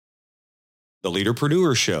The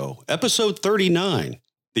Leaderpreneur Show, episode 39,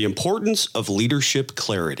 The Importance of Leadership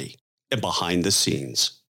Clarity and Behind the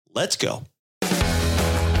Scenes. Let's go.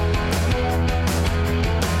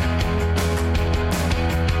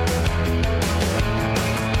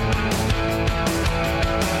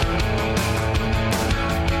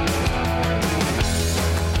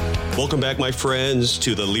 Welcome back, my friends,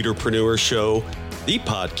 to the Leaderpreneur Show, the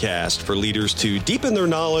podcast for leaders to deepen their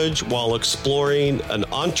knowledge while exploring an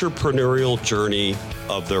entrepreneurial journey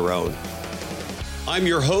of their own. I'm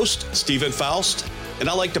your host, Stephen Faust, and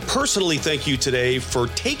I'd like to personally thank you today for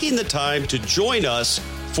taking the time to join us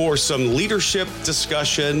for some leadership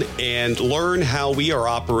discussion and learn how we are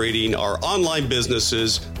operating our online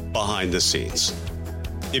businesses behind the scenes.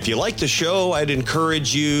 If you like the show, I'd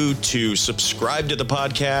encourage you to subscribe to the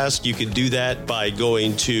podcast. You can do that by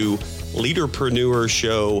going to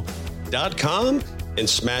leaderpreneurshow.com and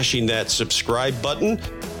smashing that subscribe button.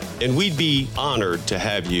 And we'd be honored to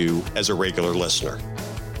have you as a regular listener.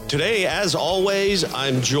 Today, as always,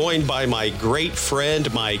 I'm joined by my great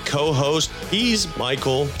friend, my co-host. He's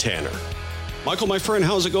Michael Tanner. Michael, my friend,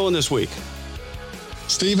 how's it going this week?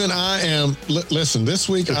 Stephen, listen, this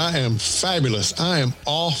week I am fabulous. I am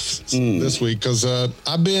off this week because I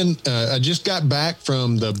just got back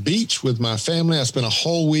from the beach with my family. I spent a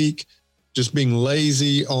whole week just being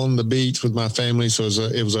lazy on the beach with my family. So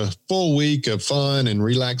it was a full week of fun and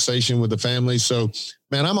relaxation with the family. So,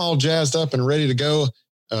 man, I'm all jazzed up and ready to go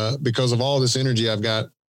because of all this energy I've got,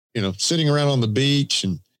 sitting around on the beach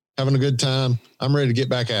and having a good time. I'm ready to get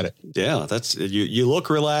back at it. Yeah, that's you look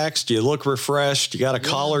relaxed. You look refreshed. You got a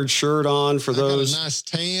collared shirt on for those. Got a nice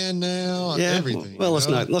tan now. Yeah. Everything. Well, let's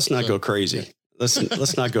not go crazy.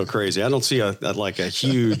 Let's not go crazy. I don't see a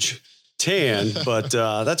huge tan, but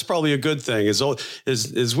that's probably a good thing.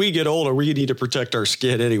 As we get older, we need to protect our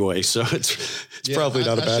skin anyway. So it's probably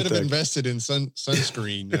not a bad thing. I should have invested in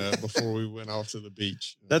sunscreen before we went off to the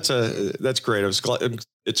beach. That's great.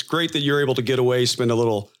 It's great that you're able to get away, spend a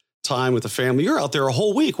little time with the family. You're out there a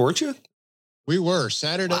whole week, weren't you? We were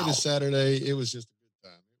Saturday to Saturday. It was just a good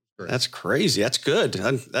time. Great. That's crazy. That's good.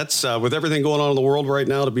 That's with everything going on in the world right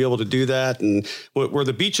now to be able to do that. And were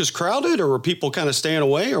the beaches crowded or were people kind of staying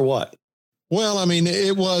away or what? Well, I mean,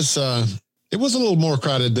 it was a little more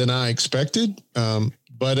crowded than I expected.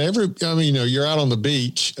 But you're out on the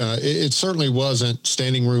beach. It certainly wasn't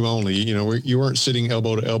standing room only. You weren't sitting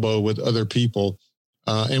elbow to elbow with other people.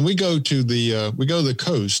 And we go to the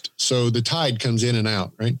coast. So the tide comes in and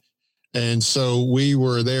out. Right. And so we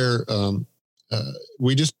were there.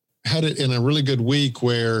 We just had it in a really good week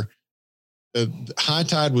where the high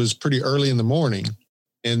tide was pretty early in the morning.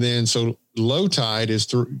 And then, so low tide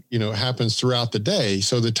happens throughout the day.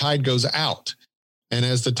 So the tide goes out. And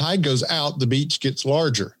as the tide goes out, the beach gets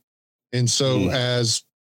larger. And so as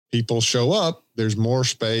people show up, there's more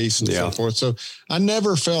space and so forth. So I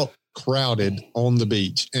never felt crowded on the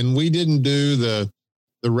beach. And we didn't do the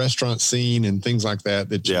restaurant scene and things like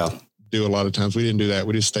that you do a lot of times. We didn't do that.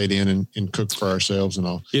 We just stayed in and cooked for ourselves and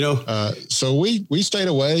all. So we stayed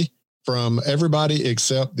away from everybody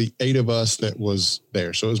except the 8 of us that was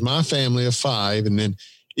there. So it was my family of 5, and then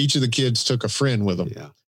each of the kids took a friend with them. Yeah.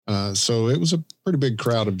 So it was a pretty big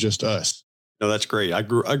crowd of just us. No, that's great. I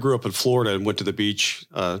grew up in Florida and went to the beach,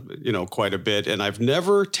 quite a bit. And I've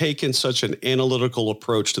never taken such an analytical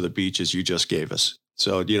approach to the beach as you just gave us.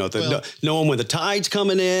 So, knowing when the tide's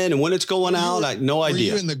coming in and when it's going out, I had no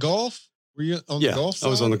idea. Were you in the Gulf? Were you on the Gulf side? I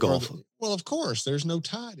was on the Gulf. Well, of course, there's no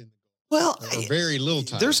tide in the Gulf. Well, or very little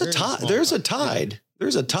tide. There's a tide. There's a tide.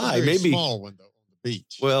 There's a tide. Maybe small one though on the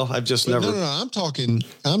beach. Well, I've just never. No. I'm talking.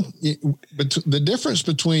 But the difference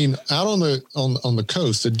between out on the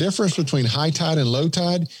coast, the difference between high tide and low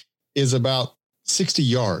tide is about 60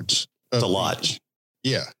 yards. It's a lot.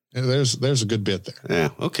 Yeah, there's a good bit there. Yeah.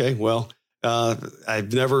 Okay. Well,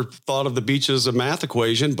 I've never thought of the beach as a math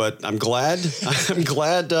equation, but I'm glad.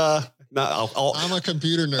 I'm a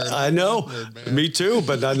computer nerd. I know, me too,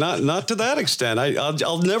 but not to that extent.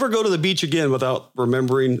 I'll never go to the beach again without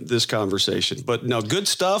remembering this conversation. But no, good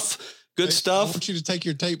stuff. I want you to take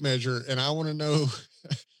your tape measure, and I want to know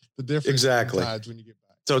the difference. Exactly. Tides when you get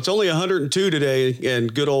back. So it's only 102 today in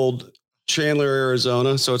good old Chandler,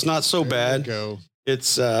 Arizona. So it's not so bad. Go.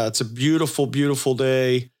 It's a beautiful, beautiful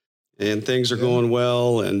day, and things are going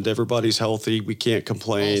well, and everybody's healthy. We can't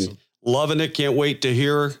complain. Awesome. Loving it. Can't wait to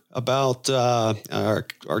hear about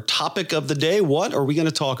our topic of the day. What are we going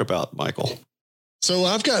to talk about, Michael? So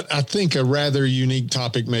I've got, I think, a rather unique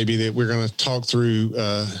topic maybe that we're going to talk through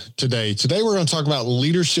today. Today, we're going to talk about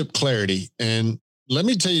leadership clarity. And let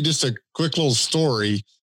me tell you just a quick little story.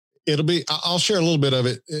 I'll share a little bit of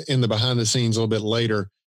it in the behind the scenes a little bit later.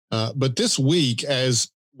 But this week,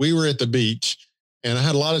 as we were at the beach, and I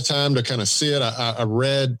had a lot of time to kind of sit, I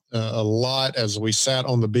read a lot as we sat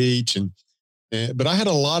on the beach, but I had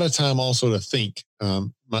a lot of time also to think.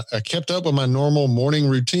 I kept up with my normal morning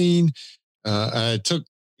routine. I took,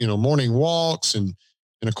 morning walks and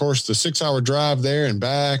of course the 6-hour drive there and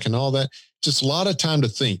back and all that. Just a lot of time to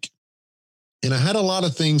think. And I had a lot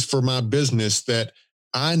of things for my business that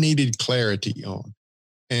I needed clarity on.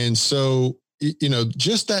 And so,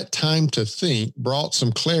 just that time to think brought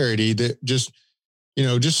some clarity that just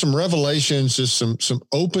some revelations, just some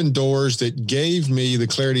open doors that gave me the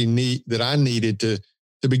clarity that I needed to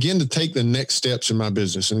begin to take the next steps in my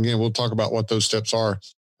business. And again, we'll talk about what those steps are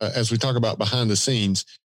as we talk about behind the scenes.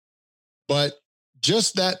 But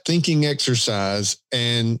just that thinking exercise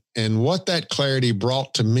and what that clarity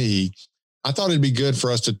brought to me, I thought it'd be good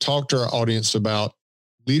for us to talk to our audience about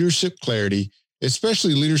leadership clarity,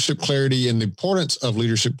 especially leadership clarity and the importance of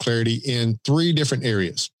leadership clarity in 3 different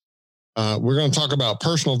areas. We're going to talk about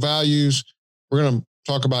personal values. We're going to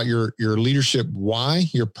talk about your leadership why,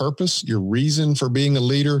 your purpose, your reason for being a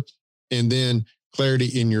leader, and then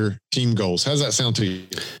clarity in your team goals. How's that sound to you?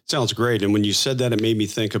 Sounds great. And when you said that, it made me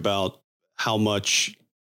think about how much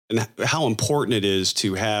and how important it is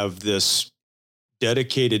to have this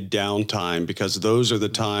dedicated downtime, because those are the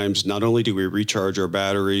times not only do we recharge our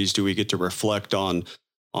batteries, do we get to reflect on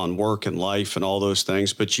work and life and all those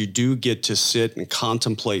things, but you do get to sit and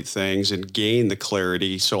contemplate things and gain the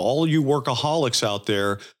clarity. So all you workaholics out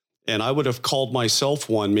there, and I would have called myself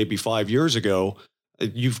one maybe 5 years ago,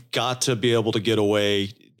 you've got to be able to get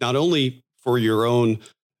away, not only for your own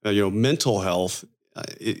mental health,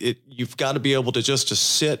 you've got to be able to just to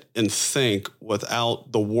sit and think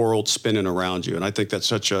without the world spinning around you. And I think that's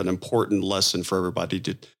such an important lesson for everybody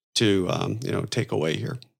to take away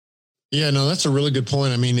here. Yeah, no, that's a really good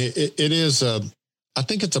point. I mean, it is. I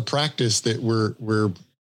think it's a practice that we're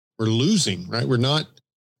losing, right? We're not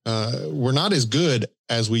as good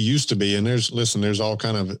as we used to be. And there's all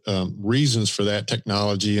kind of reasons for that,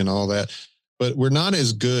 technology and all that, but we're not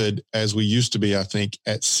as good as we used to be, I think,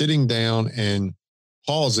 at sitting down and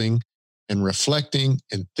pausing and reflecting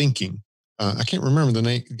and thinking. I can't remember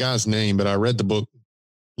the guy's name, but I read the book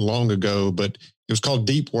long ago, but it was called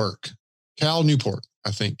Deep Work. Cal Newport,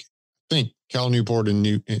 I think Cal Newport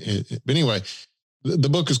but anyway, the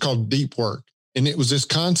book is called Deep Work. And it was this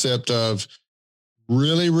concept of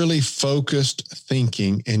really, really focused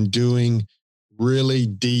thinking and doing really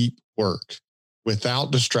deep work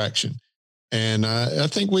without distraction. And I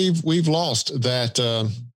think we've lost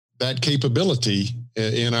that capability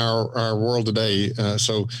in our world today.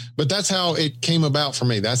 But that's how it came about for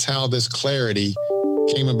me. That's how this clarity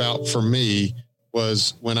came about for me,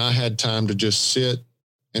 was when I had time to just sit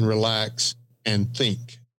and relax and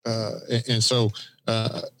think. So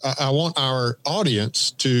I want our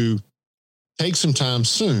audience to take some time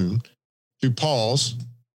soon to pause,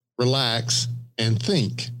 relax, and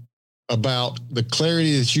think about the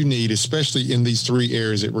clarity that you need, especially in these 3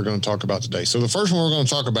 areas that we're going to talk about today. So the first one we're going to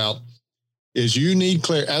talk about is you need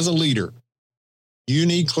clarity as a leader. You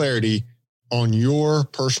need clarity on your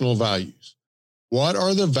personal values. What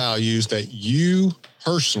are the values that you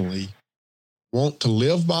personally want to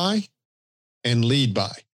live by and lead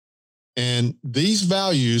by? And these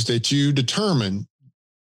values that you determine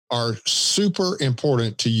are super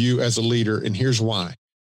important to you as a leader. And here's why.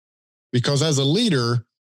 Because as a leader,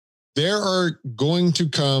 there are going to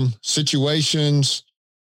come situations,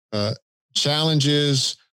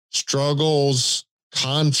 challenges, struggles,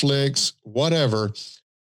 conflicts, whatever,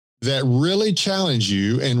 that really challenge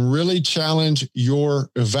you and really challenge your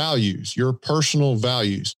values, your personal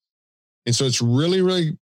values. And so it's really,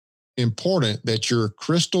 really important that you're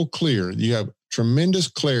crystal clear. You have tremendous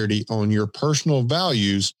clarity on your personal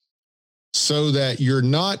values so that you're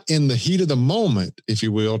not in the heat of the moment, if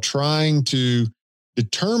you will, trying to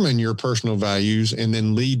determine your personal values and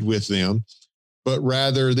then lead with them. But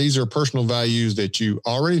rather, these are personal values that you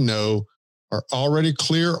already know, are already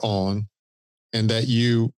clear on, and that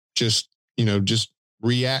you just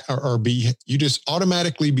react you just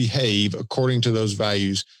automatically behave according to those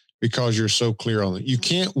values because you're so clear on it. You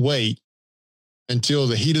can't wait until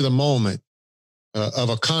the heat of the moment of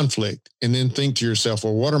a conflict and then think to yourself,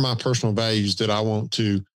 well, what are my personal values that I want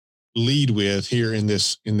to lead with here in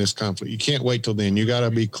this conflict? You can't wait till then. You got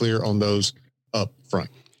to be clear on those up front.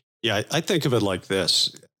 Yeah, I think of it like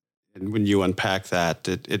this. And when you unpack that,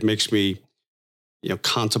 it makes me,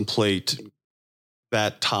 contemplate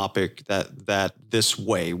that topic that this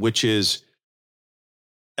way, which is,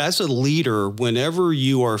 as a leader, whenever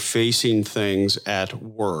you are facing things at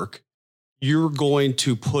work, you're going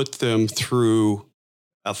to put them through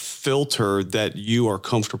a filter that you are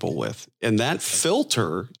comfortable with. And that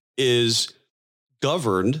filter is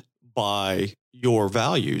governed by your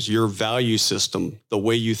values, your value system, the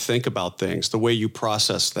way you think about things, the way you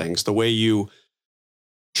process things, the way you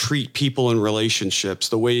treat people in relationships,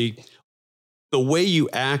 the way you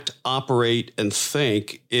act, operate, and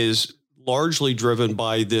think is largely driven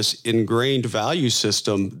by this ingrained value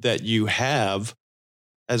system that you have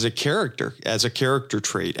as a character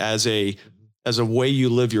trait, as a way you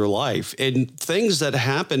live your life. And things that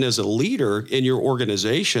happen as a leader in your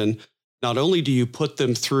organization, not only do you put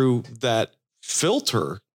them through that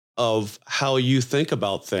filter of how you think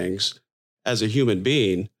about things as a human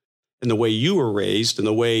being and the way you were raised and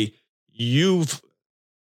the way you've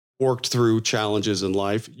worked through challenges in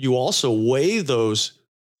life, you also weigh those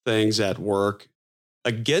things at work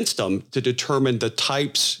against them to determine the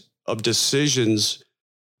types of decisions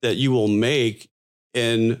that you will make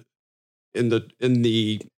in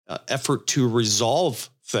the effort to resolve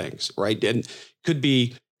things, right? And could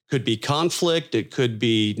be conflict, it could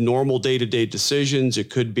be normal day-to-day decisions, it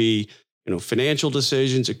could be financial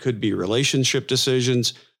decisions, it could be relationship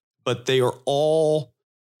decisions, but they are all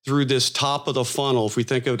through this top of the funnel. If we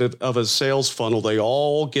think of a sales funnel, they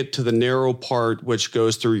all get to the narrow part, which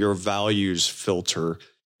goes through your values filter.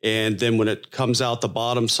 And then when it comes out the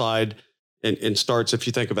bottom side and starts, if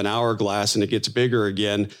you think of an hourglass and it gets bigger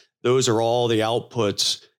again, those are all the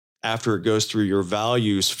outputs after it goes through your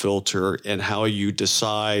values filter and how you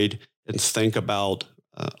decide and think about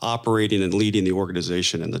operating and leading the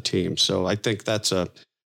organization and the team. So I think that's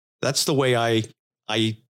the way I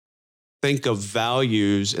think of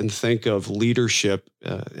values and think of leadership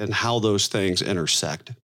and how those things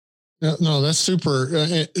intersect. No, that's super.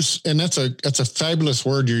 And that's a fabulous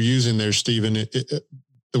word you're using there, Stephen.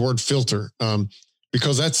 The word filter,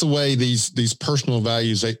 because that's the way these personal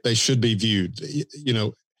values, they should be viewed.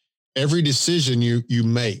 Every decision you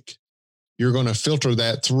make, you're going to filter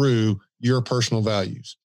that through your personal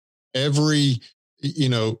values. Every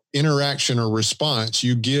interaction or response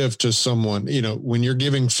you give to someone, when you're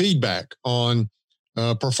giving feedback on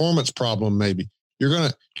a performance problem, maybe you're going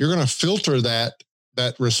to filter that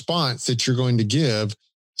response that you're going to give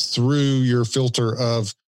through your filter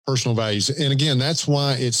of personal values. And again, that's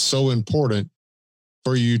why it's so important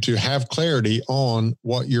for you to have clarity on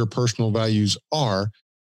what your personal values are.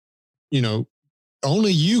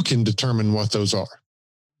 Only you can determine what those are.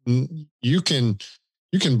 You can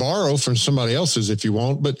borrow from somebody else's if you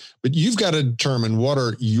want, but you've got to determine what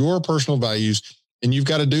are your personal values, and you've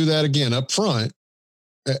got to do that again up front.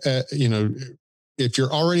 If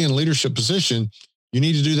you're already in a leadership position, you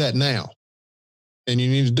need to do that now. And you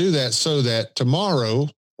need to do that so that tomorrow,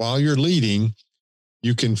 while you're leading,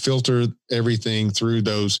 you can filter everything through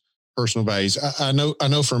those personal values. I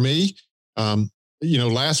know for me,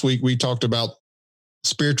 last week we talked about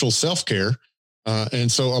spiritual self-care.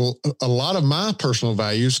 And so a lot of my personal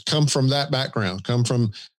values come from that background, come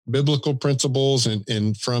from biblical principles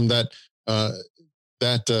and from that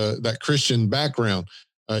Christian background.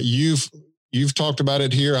 You've talked about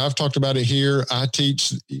it here. I've talked about it here. I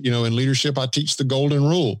teach, in leadership, I teach the golden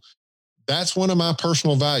rule. That's one of my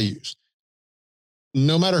personal values.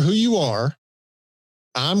 No matter who you are,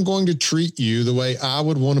 I'm going to treat you the way I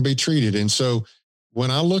would want to be treated. And so when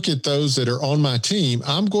I look at those that are on my team,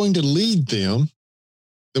 I'm going to lead them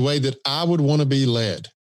the way that I would want to be led.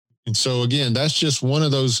 And so again, that's just one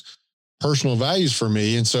of those personal values for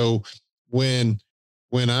me. And so when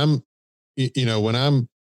I'm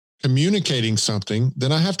communicating something,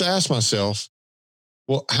 then I have to ask myself,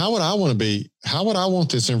 well, how would I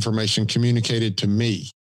want this information communicated to me?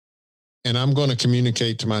 And I'm going to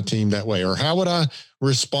communicate to my team that way. Or how would I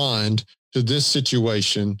respond to this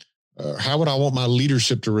situation? How would I want my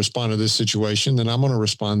leadership to respond to this situation? Then I'm going to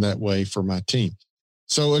respond that way for my team.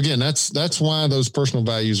 So again, that's why those personal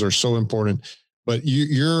values are so important. But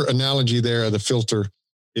your analogy there of the filter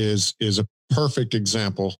is a perfect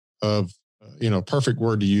example of, perfect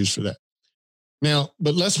word to use for that. Now,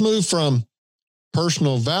 but let's move from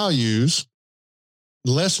personal values.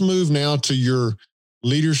 Let's move now to your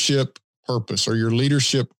leadership purpose or your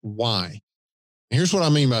leadership why. Here's what I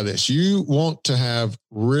mean by this. You want to have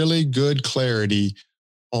really good clarity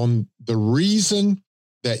on the reason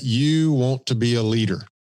that you want to be a leader.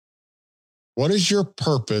 What is your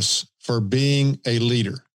purpose for being a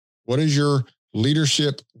leader? What is your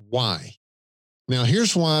leadership why? Now,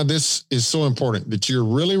 here's why this is so important, that you're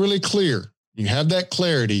really, really clear. You have that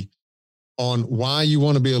clarity on why you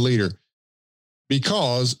want to be a leader,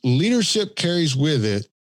 because leadership carries with it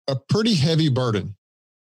a pretty heavy burden.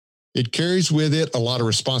 It carries with it a lot of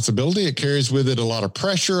responsibility. It carries with it a lot of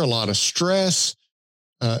pressure, a lot of stress.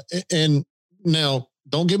 And now,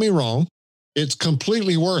 don't get me wrong, it's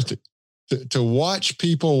completely worth it to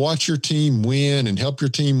watch your team win and help your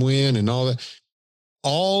team win and all that.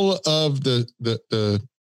 All of the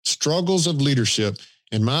struggles of leadership,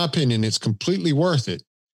 in my opinion, it's completely worth it.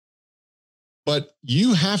 But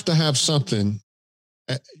you have to have something,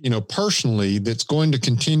 personally, that's going to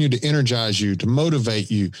continue to energize you, to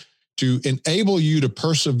motivate you, to enable you to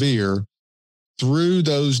persevere through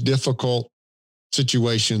those difficult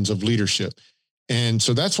situations of leadership. And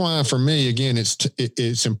so that's why, for me, again,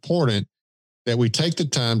 it's important that we take the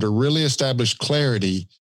time to really establish clarity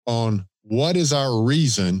on what is our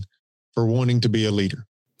reason for wanting to be a leader.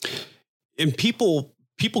 And people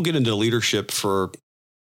get into leadership for,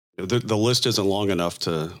 the list isn't long enough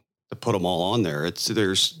to put them all on there.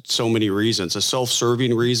 There's so many reasons. The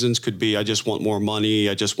self-serving reasons could be, I just want more money.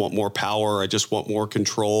 I just want more power. I just want more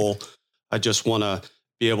control. I just want to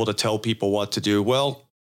be able to tell people what to do. Well,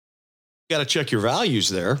 you got to check your values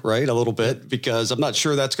there, right? A little bit, because I'm not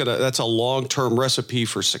sure that's a long-term recipe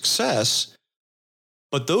for success.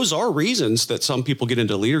 But those are reasons that some people get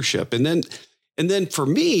into leadership. And then for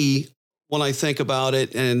me, when I think about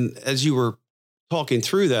it, and as you were talking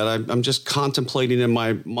through that, I'm just contemplating in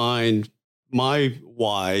my mind my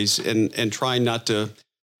whys and trying not to,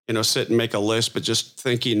 sit and make a list, but just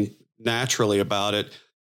thinking naturally about it.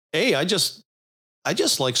 Hey, I just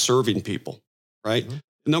like serving people, right? Mm-hmm.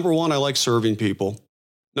 Number one, I like serving people.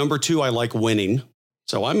 Number two, I like winning.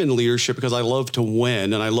 So I'm in leadership because I love to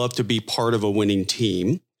win and I love to be part of a winning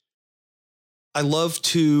team. I love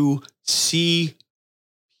to see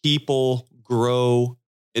people grow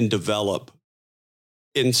and develop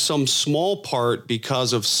in some small part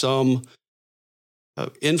because of some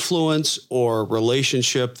influence or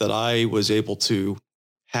relationship that I was able to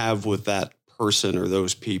have with that person or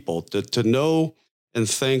those people. To know and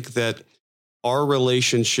think that our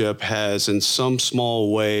relationship has in some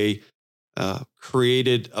small way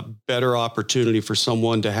created a better opportunity for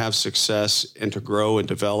someone to have success and to grow and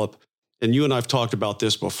develop. And you and I've talked about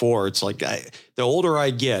this before. It's like the older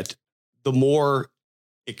I get, the more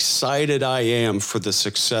excited I am for the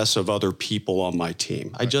success of other people on my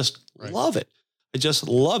team. Right. I just love it. I just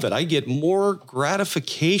love it. I get more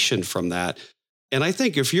gratification from that. And I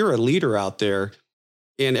think if you're a leader out there,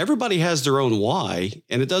 and everybody has their own why,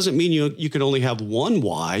 and it doesn't mean you can only have one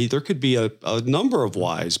why. There could be a number of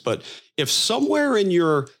whys. But if somewhere in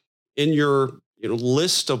your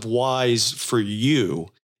list of whys for you,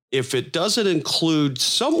 if it doesn't include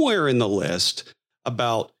somewhere in the list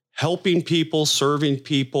about helping people, serving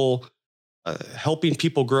people, helping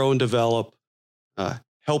people grow and develop,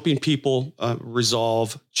 helping people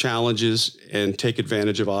resolve challenges and take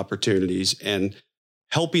advantage of opportunities, and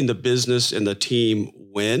helping the business and the team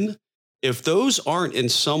win, if those aren't in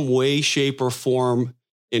some way, shape, or form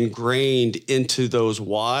ingrained into those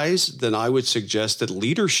whys, then I would suggest that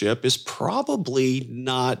leadership is probably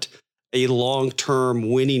not a long-term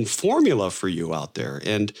winning formula for you out there.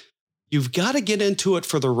 And you've got to get into it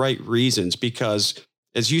for the right reasons, because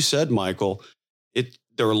as you said, Michael,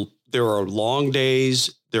 there are long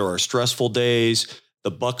days, there are stressful days,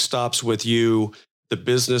 the buck stops with you. The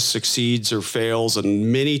business succeeds or fails,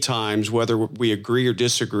 and many times, whether we agree or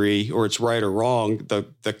disagree, or it's right or wrong,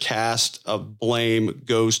 the cast of blame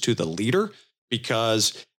goes to the leader,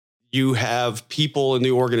 because you have people in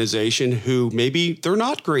the organization who maybe they're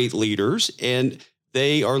not great leaders and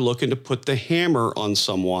they are looking to put the hammer on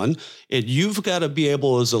someone. And you've got to be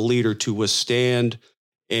able as a leader to withstand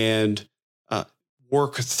and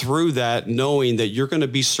work through that, knowing that you're going to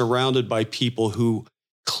be surrounded by people who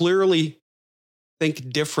clearly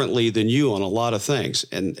think differently than you on a lot of things.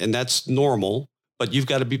 And that's normal, but you've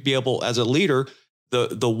got to be able, as a leader,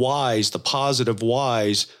 the whys, the positive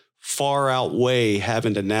whys far outweigh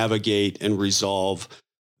having to navigate and resolve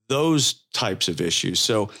those types of issues.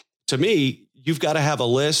 So to me, you've got to have a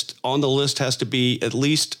list. On the list has to be at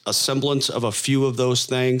least a semblance of a few of those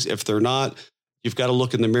things. If they're not, you've got to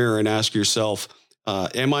look in the mirror and ask yourself,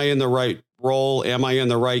 am I in the right role? Am I in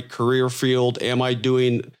the right career field? Am I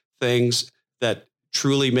doing things that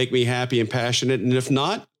truly make me happy and passionate? And if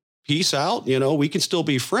not, peace out. We can still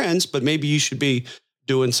be friends, but maybe you should be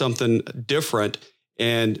doing something different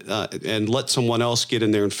and let someone else get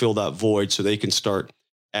in there and fill that void so they can start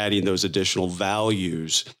adding those additional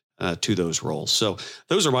values to those roles. So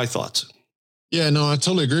those are my thoughts. Yeah, no, I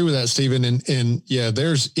totally agree with that, Stephen. And yeah,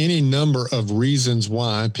 there's any number of reasons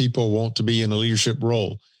why people want to be in a leadership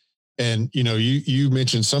role. And, you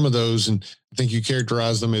mentioned some of those, and I think you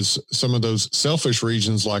characterize them as some of those selfish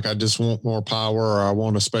reasons, like I just want more power, or I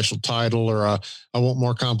want a special title, or I want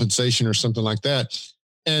more compensation or something like that.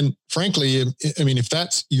 And frankly, I mean, if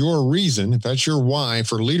that's your reason, if that's your why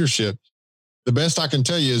for leadership, the best I can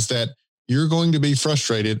tell you is that you're going to be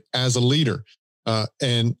frustrated as a leader.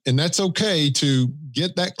 And that's okay to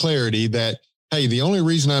get that clarity that, hey, the only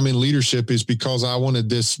reason I'm in leadership is because I wanted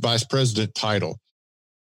this vice president title.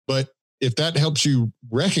 But if that helps you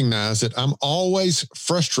recognize that I'm always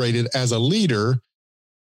frustrated as a leader,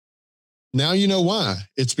 now you know why.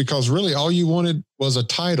 It's because really all you wanted was a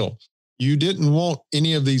title. You didn't want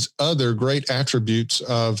any of these other great attributes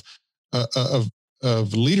of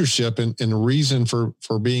leadership and reason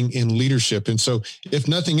for being in leadership. And so if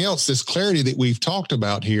nothing else, this clarity that we've talked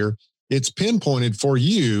about here, it's pinpointed for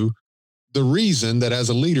you the reason that as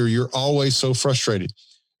a leader, you're always so frustrated.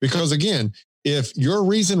 Because again, if your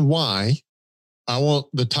reason why I want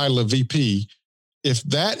the title of VP, if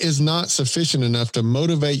that is not sufficient enough to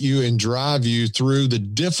motivate you and drive you through the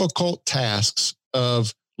difficult tasks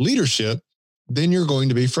of leadership, then you're going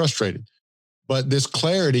to be frustrated. But this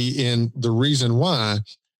clarity in the reason why.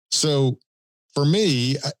 So for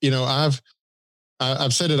me, I've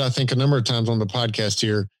said it, I think, a number of times on the podcast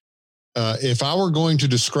here. If I were going to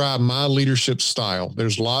describe my leadership style,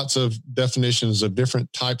 there's lots of definitions of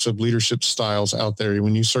different types of leadership styles out there.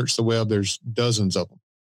 When you search the web, there's dozens of them.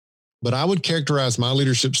 But I would characterize my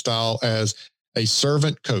leadership style as a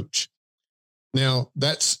servant coach. Now,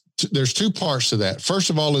 there's two parts to that. First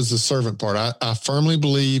of all is the servant part. I firmly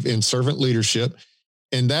believe in servant leadership.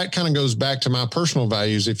 And that kind of goes back to my personal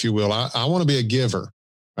values, if you will. I want to be a giver,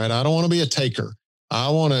 right? I don't want to be a taker. I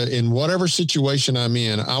want to, in whatever situation I'm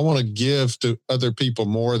in, I want to give to other people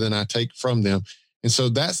more than I take from them. And so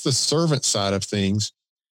that's the servant side of things.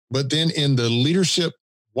 But then in the leadership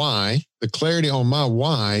why, the clarity on my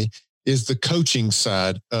why is the coaching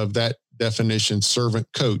side of that definition, servant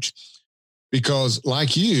coach. Because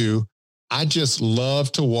like you, I just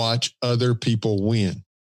love to watch other people win.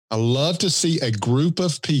 I love to see a group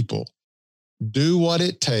of people do what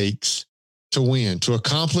it takes to win, to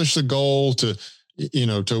accomplish the goal, to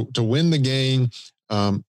win the game.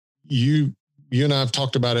 You and I have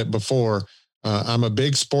talked about it before. I'm a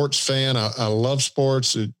big sports fan. I love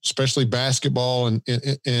sports, especially basketball, and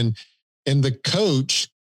the coach.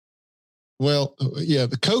 Well, yeah,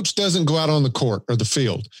 the coach doesn't go out on the court or the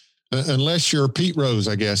field unless you're Pete Rose,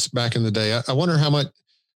 I guess, back in the day. I wonder how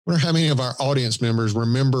many of our audience members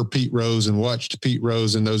remember Pete Rose and watched Pete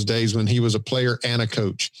Rose in those days when he was a player and a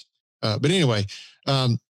coach. But anyway,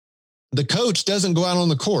 the coach doesn't go out on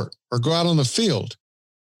the court or go out on the field.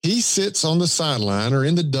 He sits on the sideline or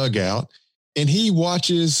in the dugout and he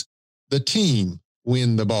watches the team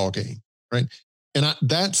win the ball game, right? And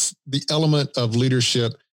that's the element of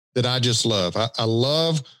leadership that I just love. I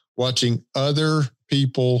love watching other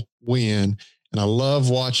people win, and I love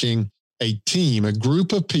watching a team, a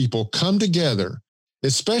group of people come together. I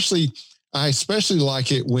especially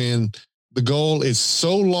like it when the goal is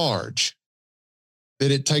so large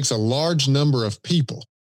that it takes a large number of people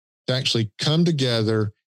to actually come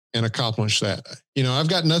together and accomplish that. I've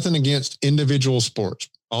got nothing against individual sports.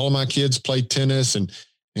 All of my kids play tennis and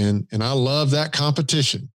I love that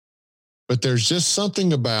competition. But there's just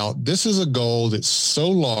something about this is a goal that's so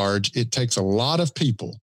large, it takes a lot of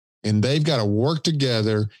people and they've got to work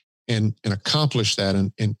together and accomplish that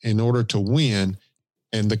in order to win.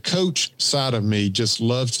 And the coach side of me just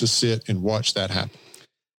loves to sit and watch that happen.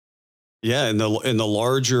 Yeah. And the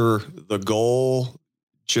larger the goal,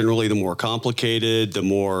 generally the more complicated, the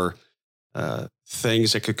more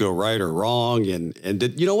things that could go right or wrong. And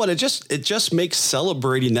you know what? It just makes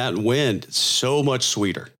celebrating that win so much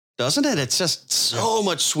sweeter, doesn't it? It's just so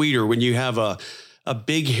much sweeter when you have a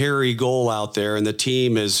big, hairy goal out there and the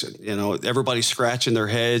team is, everybody's scratching their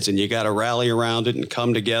heads and you got to rally around it and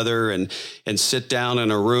come together and sit down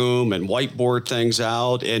in a room and whiteboard things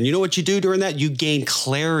out. And you know what you do during that? You gain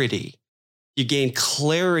clarity. You gain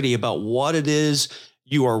clarity about what it is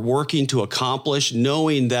you are working to accomplish,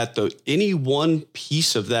 knowing that any one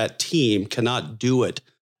piece of that team cannot do it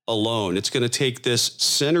alone. It's going to take this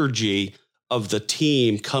synergy of the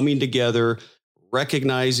team coming together,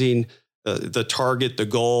 recognizing the target, the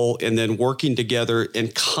goal, and then working together in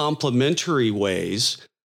complementary ways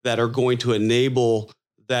that are going to enable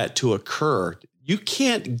that to occur. You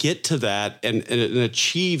can't get to that and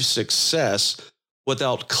achieve success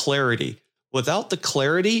without clarity. Without the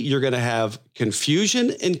clarity, you're going to have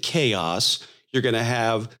confusion and chaos. You're going to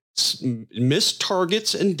have missed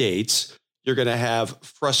targets and dates. You're going to have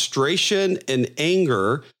frustration and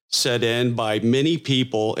anger set in by many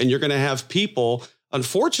people. And you're going to have people,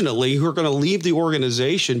 unfortunately, who are going to leave the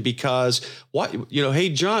organization because, hey,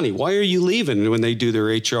 Johnny, why are you leaving when they do their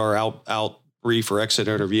HR out brief or exit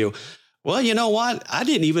interview? well, you know what? I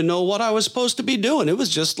didn't even know what I was supposed to be doing. It was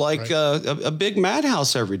just like a big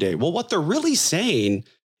madhouse every day. Well, what they're really saying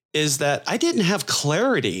is that I didn't have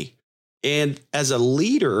clarity. And as a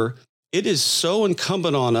leader, it is so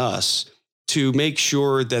incumbent on us to make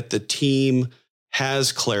sure that the team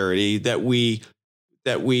has clarity, that we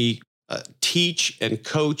teach and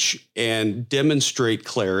coach and demonstrate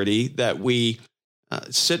clarity, that we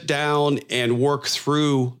sit down and work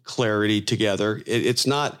through clarity together. It's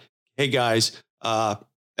not, hey guys,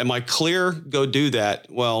 am I clear? Go do that.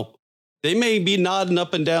 Well, they may be nodding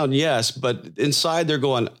up and down, yes, but inside they're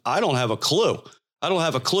going, I don't have a clue.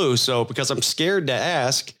 So because I'm scared to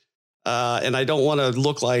ask, and I don't want to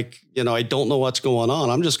look like, I don't know what's going on.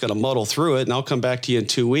 I'm just going to muddle through it, and I'll come back to you in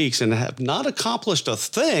 2 weeks and have not accomplished a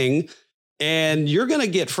thing. And you're going to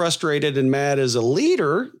get frustrated and mad as a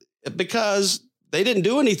leader because they didn't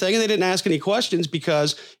do anything and they didn't ask any questions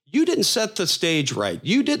because you didn't set the stage right.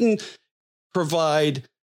 You didn't provide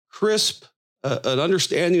crisp an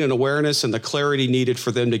understanding and awareness and the clarity needed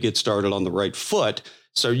for them to get started on the right foot.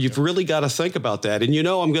 So you've really got to think about that. And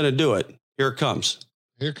I'm going to do it. Here it comes.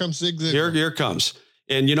 Here comes Zig Ziglar. Here it comes.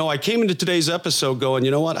 And, I came into today's episode going,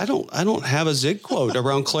 you know what? I don't have a Zig quote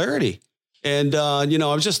around clarity. And, I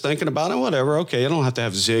was just thinking about it, whatever. Okay. I don't have to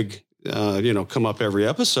have Zig, come up every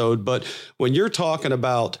episode. But when you're talking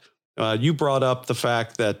about, you brought up the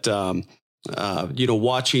fact that,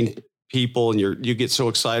 watching people and you get so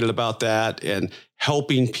excited about that and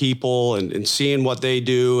helping people and seeing what they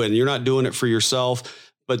do, and you're not doing it for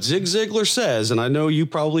yourself. But Zig Ziglar says, and I know you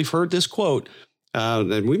probably have heard this quote,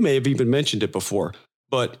 and we may have even mentioned it before,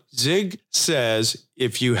 but Zig says,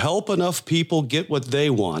 if you help enough people get what they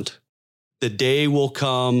want, the day will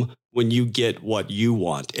come when you get what you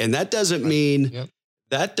want. And that doesn't mean,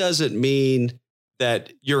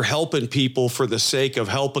 that you're helping people for the sake of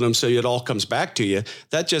helping them so it all comes back to you.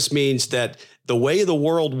 That just means that the way the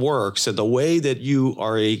world works and the way that you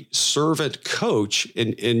are a servant coach,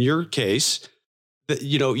 in your case, that,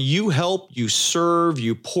 you help, you serve,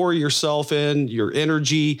 you pour yourself in, your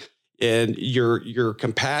energy and your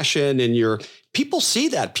compassion and your people see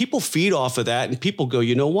that. People feed off of that and people go,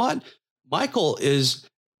 you know what? Michael is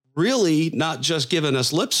really not just giving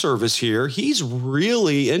us lip service here. He's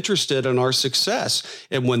really interested in our success.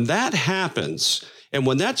 And when that happens, and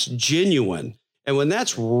when that's genuine, and when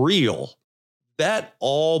that's real, that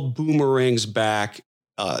all boomerangs back.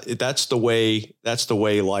 That's the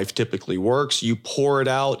way life typically works. You pour it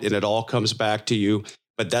out and it all comes back to you.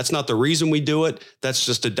 But that's not the reason we do it. That's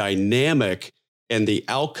just a dynamic and the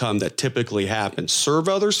outcome that typically happens. Serve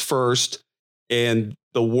others first, and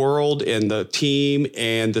the world and the team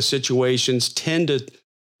and the situations tend to,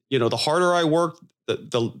 the harder I work,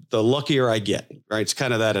 the luckier I get, right? It's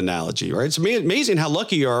kind of that analogy, right? It's amazing how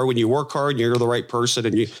lucky you are when you work hard and you're the right person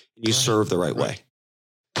and you serve the right way.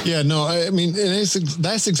 Yeah, no, I mean,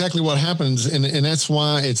 that's exactly what happens. And that's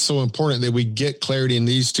why it's so important that we get clarity in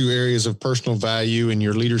these two areas of personal value and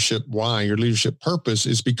your leadership why, your leadership purpose,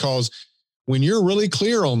 is because when you're really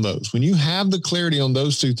clear on those, when you have the clarity on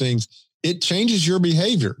those two things, it changes your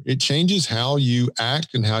behavior. It changes how you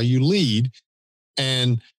act and how you lead.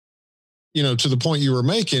 And, to the point you were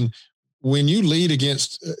making, when you lead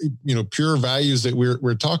against, pure values that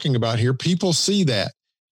we're talking about here, people see that.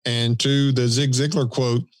 And to the Zig Ziglar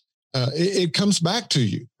quote, it comes back to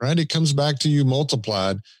you, right? It comes back to you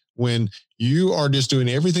multiplied when you are just doing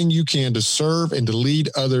everything you can to serve and to lead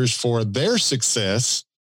others for their success.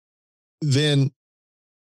 Then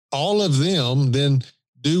all of them then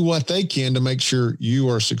do what they can to make sure you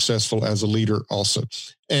are successful as a leader also.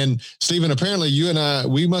 And Stephen, apparently you and I,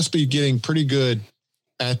 we must be getting pretty good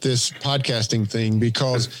at this podcasting thing,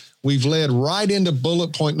 because we've led right into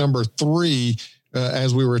bullet point number 3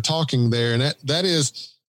 as we were talking there. And that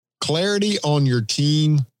is clarity on your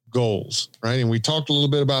team goals, right? And we talked a little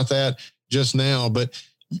bit about that just now, but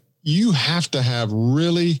you have to have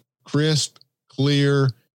really crisp,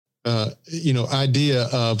 clear, idea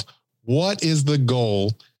of what is the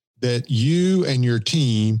goal that you and your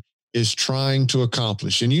team is trying to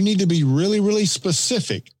accomplish. And you need to be really, really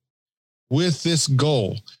specific with this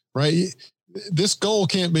goal, right? This goal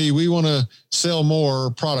can't be, we want to sell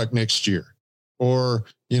more product next year, or,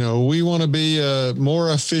 we want to be a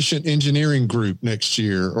more efficient engineering group next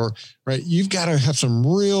year, or, right? You've got to have some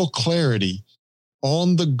real clarity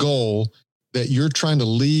on the goal that you're trying to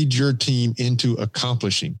lead your team into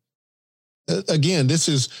accomplishing. Again, this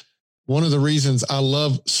is one of the reasons I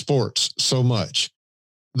love sports so much.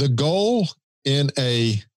 The goal in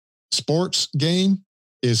a sports game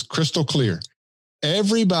is crystal clear.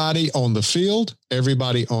 Everybody on the field,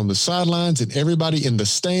 everybody on the sidelines, and everybody in the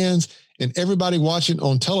stands and everybody watching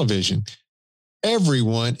on television,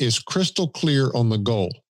 everyone is crystal clear on the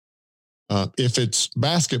goal. If it's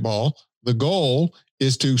basketball, the goal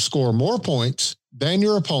is to score more points than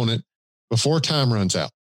your opponent before time runs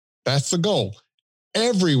out. That's the goal.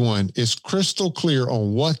 Everyone is crystal clear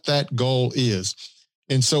on what that goal is.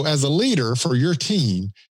 And so as a leader for your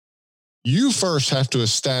team, you first have to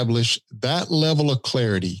establish that level of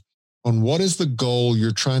clarity on what is the goal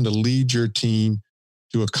you're trying to lead your team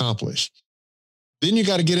to accomplish. Then you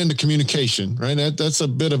got to get into communication, right? That's a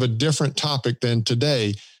bit of a different topic than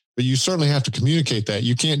today, but you certainly have to communicate that.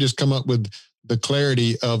 You can't just come up with the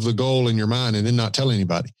clarity of the goal in your mind and then not tell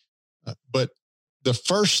anybody. But the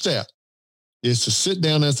first step is to sit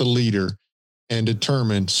down as a leader and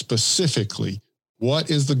determine specifically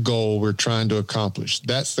what is the goal we're trying to accomplish.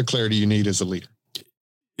 That's the clarity you need as a leader.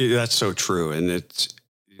 Yeah, that's so true. And it's,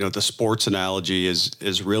 the sports analogy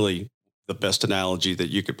is really the best analogy that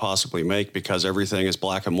you could possibly make, because everything is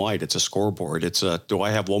black and white. It's a scoreboard. It's do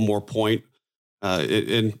I have one more point?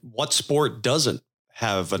 In what sport doesn't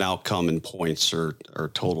have an outcome in points or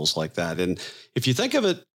totals like that? And if you think of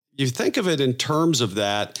it in terms of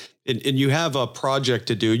that, and you have a project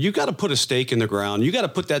to do, you got to put a stake in the ground. You got to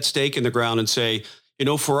put that stake in the ground and say,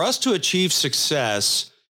 for us to achieve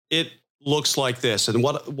success, it looks like this. And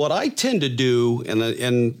what I tend to do,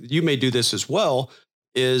 and you may do this as well,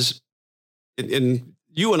 is, and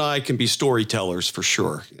you and I can be storytellers for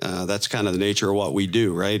sure. That's kind of the nature of what we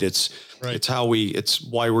do, right? It's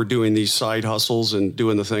why we're doing these side hustles and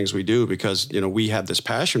doing the things we do, because, we have this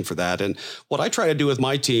passion for that. And what I try to do with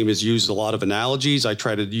my team is use a lot of analogies. I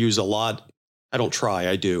try to use a lot. I don't try,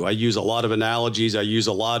 I do. I use a lot of analogies. I use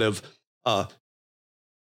a lot of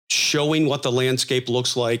showing what the landscape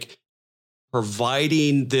looks like,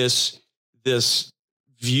 providing this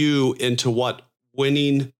view into what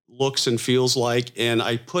winning looks and feels like. And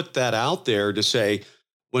I put that out there to say,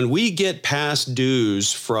 when we get past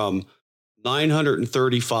dues from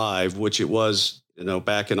 935, which it was,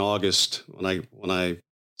 back in August when I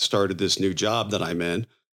started this new job that I'm in,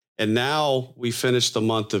 and now we finished the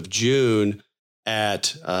month of June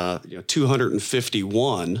at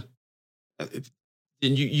 251. And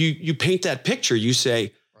you paint that picture. You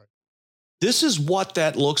say, this is what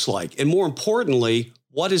that looks like, and more importantly,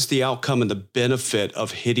 what is the outcome and the benefit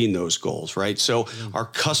of hitting those goals, right? So our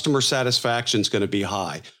customer satisfaction is going to be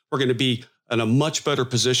high. We're going to be in a much better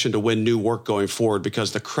position to win new work going forward,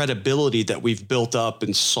 because the credibility that we've built up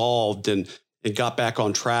and solved and got back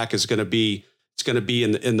on track is going to be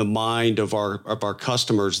in the mind of our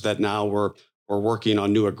customers, that now we're working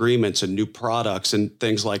on new agreements and new products and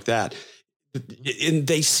things like that. And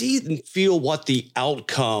they see and feel what the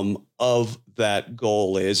outcome of that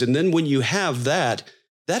goal is. And then when you have that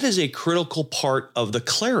is a critical part of the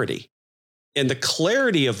clarity. And the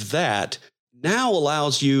clarity of that now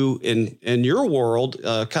allows you in your world,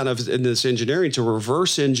 kind of in this engineering, to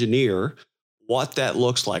reverse engineer what that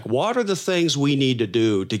looks like. What are the things we need to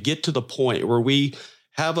do to get to the point where we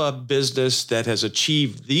have a business that has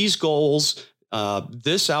achieved these goals,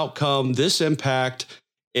 this outcome, this impact?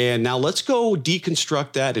 And now let's go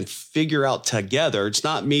deconstruct that and figure out together. It's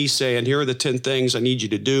not me saying, here are the 10 things I need you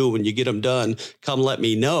to do. When you get them done, come let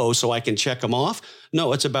me know so I can check them off.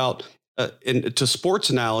 No, it's about, to sports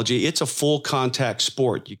analogy, it's a full contact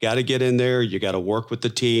sport. You got to get in there. You got to work with the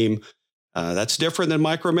team. That's different than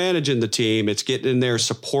micromanaging the team. It's getting in there,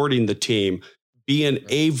 supporting the team, being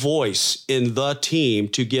a voice in the team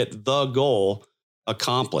to get the goal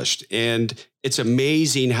accomplished. And it's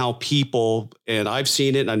amazing how people, and I've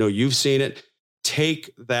seen it, and I know you've seen it,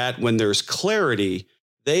 take that when there's clarity,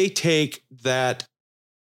 they take that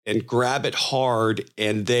and grab it hard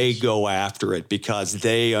and they go after it, because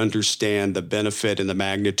they understand the benefit and the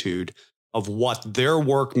magnitude of what their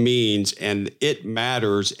work means, and it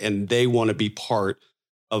matters, and they want to be part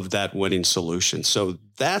of that winning solution. So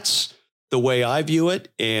that's the way I view it.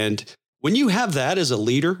 And when you have that as a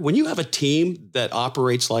leader, when you have a team that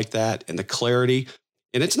operates like that, and the clarity,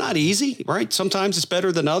 and it's not easy, right? Sometimes it's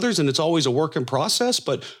better than others, and it's always a work in process.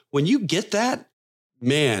 But when you get that,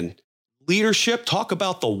 man, leadership, talk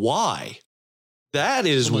about the why. That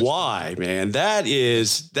is why, man. That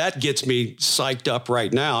gets me psyched up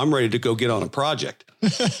right now. I'm ready to go get on a project.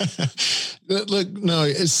 Look, no,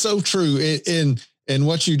 it's so true. And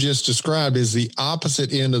what you just described is the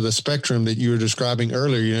opposite end of the spectrum that you were describing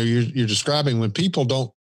earlier. You're describing when people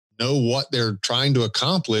don't know what they're trying to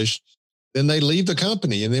accomplish, then they leave the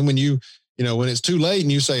company. And then when when it's too late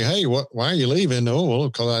and you say, hey, why are you leaving? Oh, well,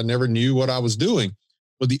 because I never knew what I was doing.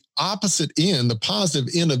 Well, the opposite end, the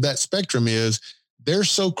positive end of that spectrum is they're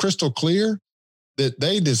so crystal clear that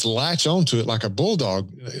they just latch onto it like a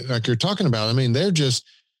bulldog, like you're talking about. I mean, they're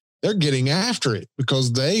getting after it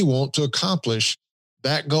because they want to accomplish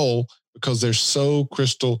that goal because they're so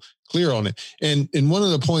crystal clear on it. And one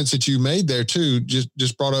of the points that you made there too,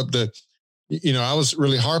 just brought up I was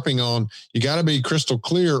really harping on, you got to be crystal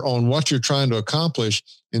clear on what you're trying to accomplish.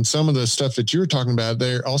 And some of the stuff that you were talking about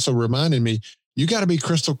there also reminded me, you got to be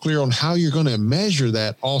crystal clear on how you're going to measure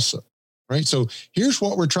that also, right? So here's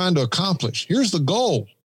what we're trying to accomplish. Here's the goal.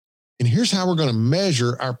 And here's how we're going to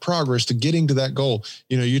measure our progress to getting to that goal.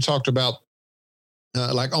 You talked about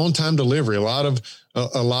like on-time delivery. A lot of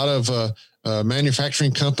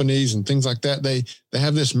manufacturing companies and things like that, they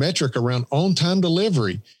have this metric around on-time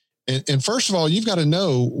delivery. And first of all, you've got to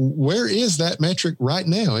know, where is that metric right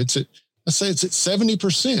now? Let's say it's at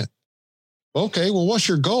 70%. Okay, well, what's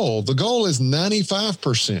your goal? The goal is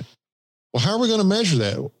 95%. Well, how are we going to measure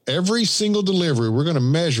that? Every single delivery, we're going to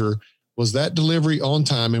measure, was that delivery on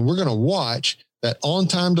time? And we're going to watch that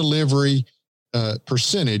on-time delivery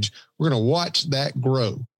percentage. We're going to watch that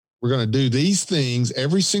grow. We're going to do these things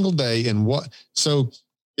every single day. So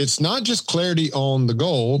it's not just clarity on the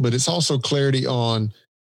goal, but it's also clarity on,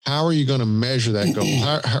 how are you going to measure that goal?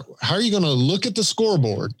 How are you going to look at the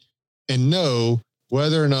scoreboard and know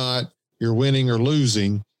whether or not you're winning or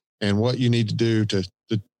losing, and what you need to do to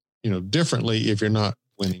differently if you're not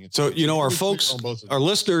winning? So, our folks, our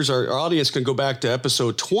listeners, our audience can go back to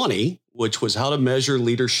episode 20, which was how to measure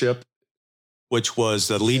leadership, which was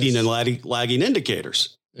the leading and lagging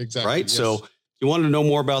indicators. Exactly. Right. Yes. So, you want to know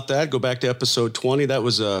more about that, go back to episode 20. That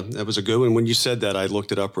was a good one. When you said that, I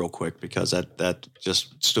looked it up real quick because that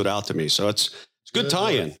just stood out to me. So it's good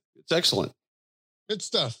tie-in. It's excellent. Good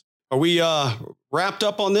stuff. Are we wrapped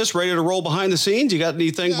up on this, ready to roll behind the scenes? You got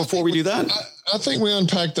anything before we do that? I think we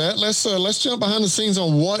unpacked that. Let's jump behind the scenes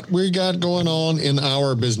on what we got going on in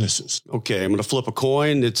our businesses. Okay, I'm going to flip a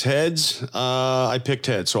coin. It's heads. I picked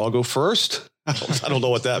heads, so I'll go first. I don't know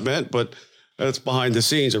what that meant, but that's behind the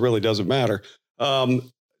scenes. It really doesn't matter. Behind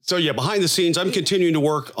the scenes, I'm continuing to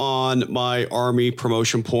work on my Army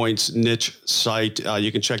Promotion Points niche site.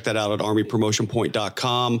 You can check that out at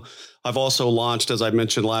armypromotionpoint.com. I've also launched, as I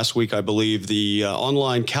mentioned last week, I believe, the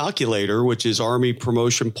online calculator, which is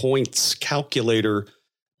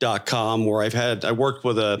armypromotionpointscalculator.com, where I worked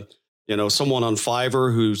with someone on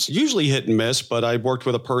Fiverr who's usually hit and miss, but I worked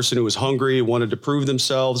with a person who was hungry, wanted to prove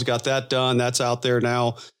themselves, got that done. That's out there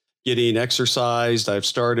now, getting exercised. I've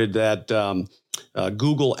started that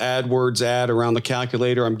Google AdWords ad around the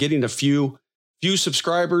calculator. I'm getting a few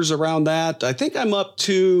subscribers around that. I think I'm up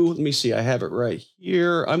to, let me see, I have it right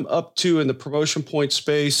here. I'm up to, in the promotion point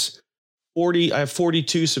space, 40. I have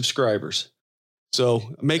 42 subscribers. So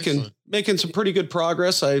making some pretty good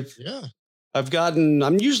progress. I'm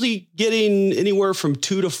usually getting anywhere from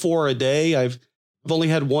 2 to 4 a day. I've only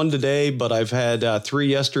had 1 today, but I've had 3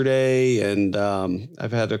 yesterday, and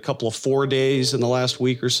I've had a couple of 4 days in the last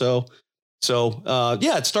week or so. So,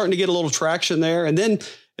 it's starting to get a little traction there. And then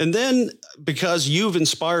because you've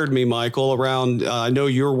inspired me, Michael, around, I know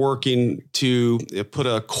you're working to put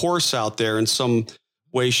a course out there in some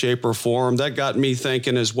way, shape, or form. That got me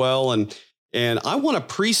thinking as well. And I want to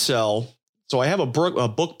pre-sell. So I have a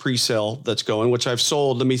book pre-sale that's going, which I've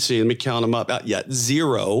sold. Let me count them up.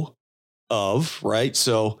 0 of, right?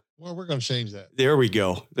 So, well, we're going to change that. There we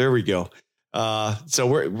go. So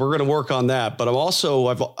we're going to work on that, but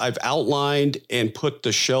I've outlined and put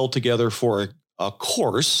the shell together for a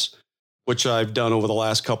course, which I've done over the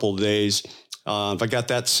last couple of days. I got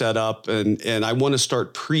that set up, and I want to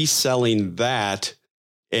start pre-selling that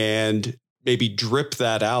and maybe drip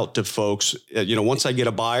that out to folks. Once I get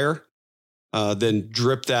a buyer, then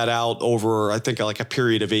drip that out over, I think, like a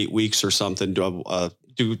period of 8 weeks or something. Do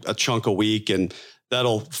a chunk a week, and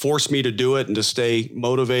that'll force me to do it and to stay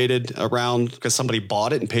motivated around, because somebody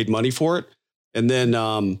bought it and paid money for it. And then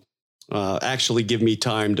actually give me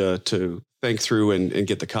time to think through and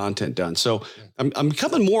get the content done. So I'm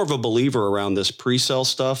becoming more of a believer around this pre-sale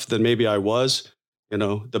stuff than maybe I was,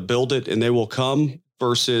 the build it and they will come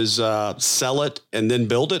versus sell it and then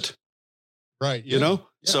build it. Right. Yeah.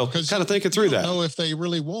 Yeah, so kind of thinking through that. Know if they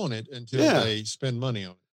really want it until they spend money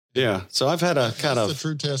on it. Yeah. So I've had that's the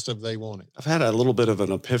true test of they want it. I've had a little bit of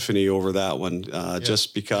an epiphany over that one,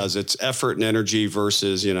 just because it's effort and energy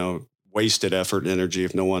versus, wasted effort and energy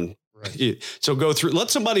if no one. Right. So go through,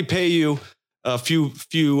 let somebody pay you a few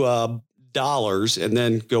dollars and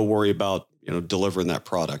then go worry about, delivering that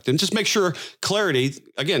product, and just make sure clarity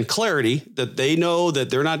that they know that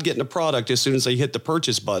they're not getting a product as soon as they hit the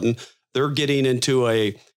purchase button. They're getting into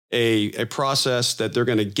a process that they're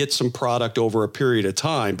going to get some product over a period of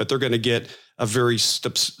time, but they're going to get a very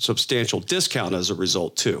substantial discount as a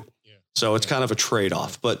result too. Yeah. So it's kind of a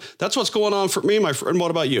trade-off, but that's what's going on for me, my friend.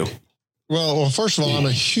 What about you? Well, first of all, I'm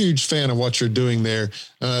a huge fan of what you're doing there.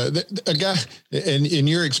 A guy, and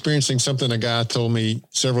you're experiencing something a guy told me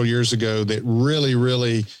several years ago that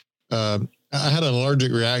really, I had an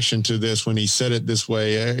allergic reaction to this when he said it this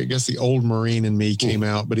way. I guess the old Marine in me came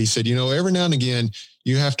out, but he said, every now and again,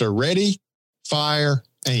 you have to ready, fire,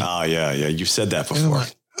 aim. Oh, yeah. You've said that before.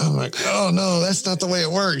 I'm like, oh, no, that's not the way it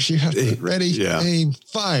works. You have to ready, aim,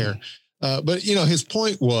 fire. But, his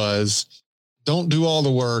point was, don't do all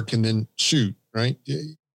the work and then shoot, right?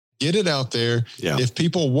 Get it out there. Yeah. If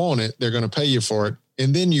people want it, they're going to pay you for it.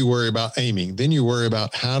 And then you worry about aiming. Then you worry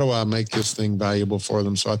about how do I make this thing valuable for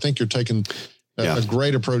them? So I think you're taking a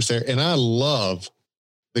great approach there. And I love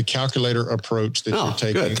the calculator approach that you're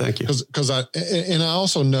taking. Good, thank you. Because I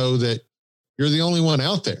also know that you're the only one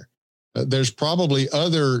out there. There's probably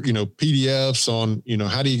other, PDFs on,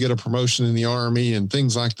 how do you get a promotion in the Army and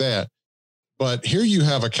things like that. But here you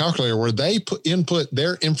have a calculator where they input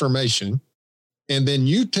their information and then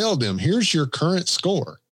you tell them, here's your current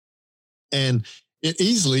score. And it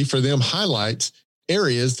easily for them highlights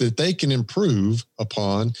areas that they can improve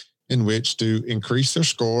upon in which to increase their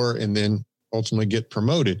score and then ultimately get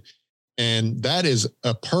promoted. And that is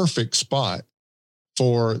a perfect spot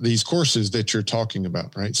for these courses that you're talking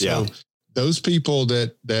about, right? So those people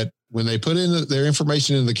that when they put in their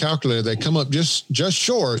information in the calculator, they come up just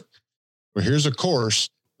short. Well, here's a course.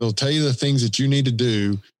 They'll tell you the things that you need to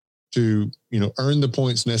do to, earn the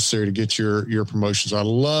points necessary to get your promotions. I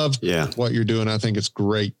love what you're doing. I think it's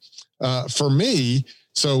great. For me,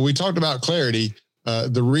 so we talked about clarity.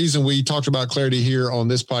 The reason we talked about clarity here on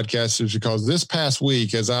this podcast is because this past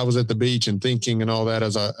week, as I was at the beach and thinking and all that,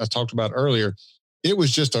 as I talked about earlier, it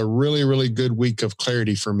was just a really, really good week of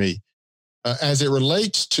clarity for me. As it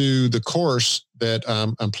relates to the course that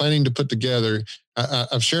I'm planning to put together,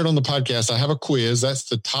 I've shared on the podcast, I have a quiz. That's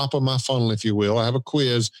the top of my funnel, if you will. I have a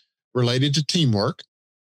quiz related to teamwork.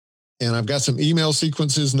 And I've got some email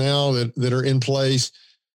sequences now that are in place.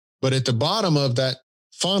 But at the bottom of that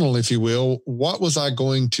funnel, if you will, what was I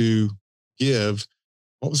going to give?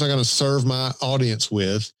 What was I going to serve my audience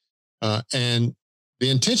with? And the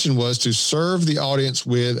intention was to serve the audience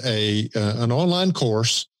with an online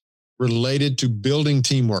course related to building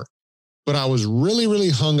teamwork. But I was really, really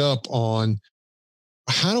hung up on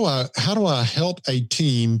how do I help a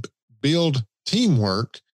team build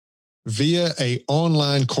teamwork via an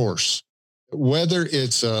online course, whether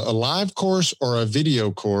it's a live course or a video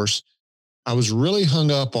course. I was really hung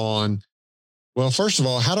up on, well, first of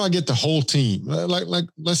all, how do I get the whole team? Like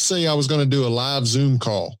let's say I was going to do a live Zoom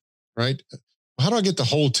call, right? How do I get the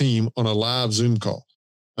whole team on a live Zoom call?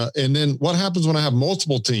 And then what happens when I have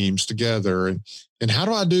multiple teams together? And how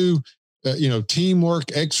do I do,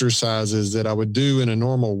 teamwork exercises that I would do in a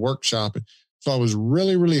normal workshop? So I was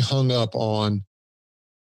really, really hung up on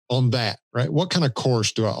that, right? What kind of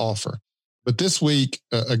course do I offer? But this week,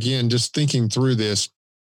 again, just thinking through this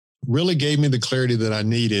really gave me the clarity that I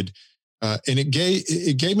needed. And it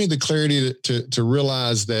gave me the clarity to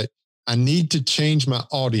realize that I need to change my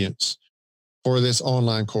audience for this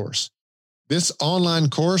online course. This online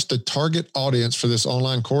course, the target audience for this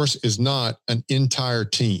online course is not an entire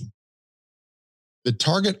team. The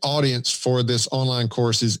target audience for this online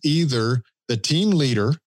course is either the team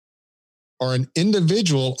leader or an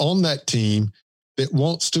individual on that team that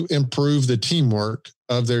wants to improve the teamwork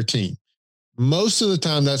of their team. Most of the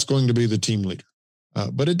time, that's going to be the team leader.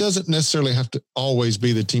 But it doesn't necessarily have to always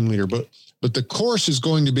be the team leader. But the course is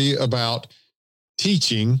going to be about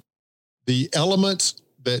teaching the elements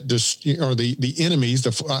that the enemies.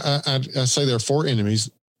 I say there are 4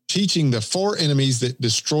 enemies. Teaching the 4 enemies that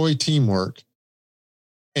destroy teamwork,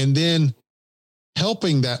 and then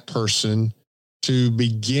helping that person to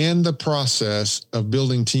begin the process of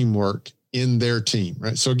building teamwork in their team.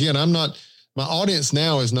 Right. So again, my audience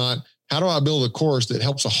now is not, how do I build a course that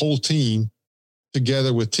helps a whole team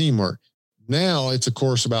together with teamwork? Now it's a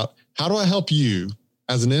course about how do I help you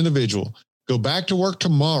as an individual go back to work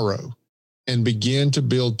tomorrow and begin to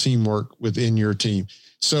build teamwork within your team.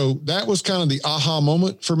 So that was kind of the aha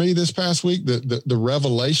moment for me this past week, the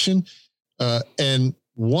revelation. And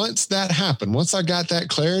once that happened, once I got that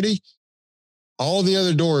clarity, all the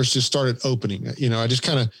other doors just started opening. I just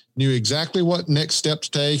kind of knew exactly what next step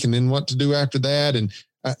to take and then what to do after that. And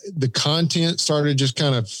the content started just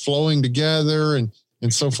kind of flowing together and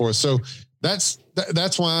so forth. So that's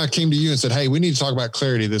why I came to you and said, hey, we need to talk about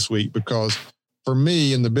clarity this week, because for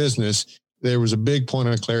me in the business, there was a big point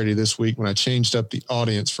of clarity this week when I changed up the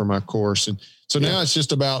audience for my course. And so now it's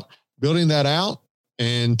just about building that out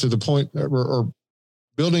and to the point or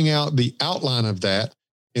building out the outline of that.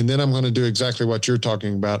 And then I'm going to do exactly what you're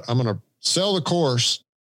talking about. I'm going to sell the course,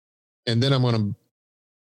 and then I'm going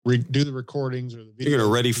to do the recordings or the video. You're going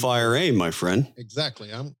to ready, fire, aim, my friend. Exactly.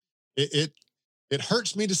 It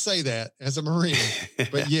hurts me to say that as a Marine,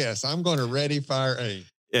 but yes, I'm going to ready, fire, aim.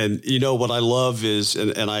 And you know what I love is,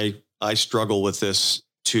 and I struggle with this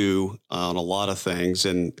too on a lot of things,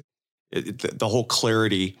 and the whole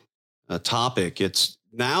clarity topic. It's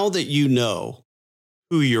now that you know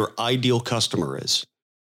who your ideal customer is.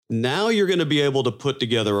 Now you're going to be able to put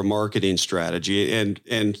together a marketing strategy,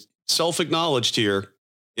 and self-acknowledged here.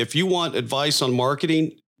 If you want advice on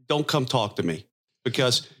marketing, don't come talk to me,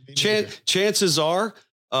 because chances are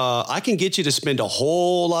I can get you to spend a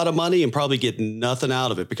whole lot of money and probably get nothing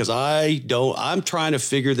out of it, because I'm trying to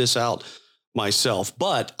figure this out myself.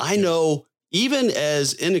 But I know, even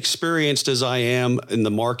as inexperienced as I am in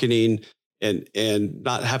the marketing and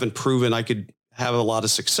not having proven I could have a lot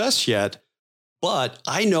of success yet, but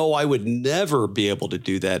I know I would never be able to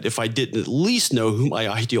do that if I didn't at least know who my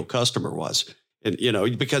ideal customer was. And,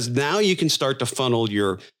 because now you can start to funnel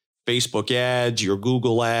your Facebook ads, your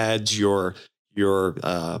Google ads, your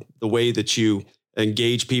the way that you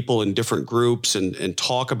engage people in different groups and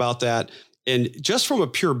talk about that. And just from a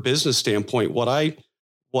pure business standpoint,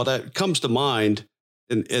 what comes to mind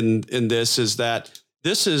in this is that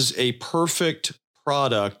this is a perfect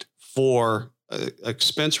product for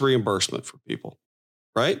expense reimbursement for people,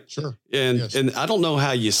 right? Sure. And yes. And I don't know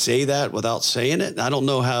how you say that without saying it. I don't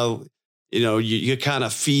know how, you kind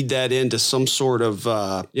of feed that into some sort of,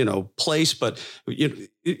 place, but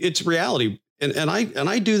it's reality. And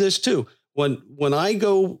I do this too. When I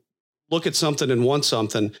go look at something and want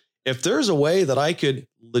something, if there's a way that I could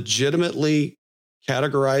legitimately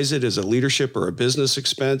categorize it as a leadership or a business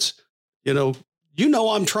expense, I'm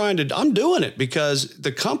doing it, because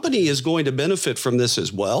the company is going to benefit from this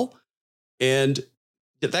as well. And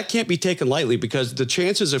that can't be taken lightly, because the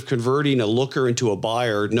chances of converting a looker into a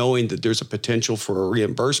buyer, knowing that there's a potential for a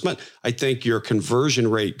reimbursement, I think your conversion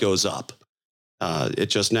rate goes up. It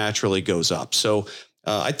just naturally goes up. So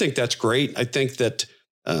I think that's great. I think that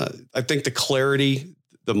the clarity,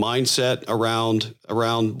 the mindset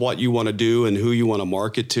around what you want to do and who you want to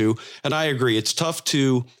market to. And I agree, it's tough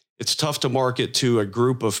to market to a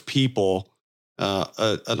group of people,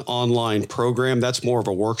 an online program. That's more of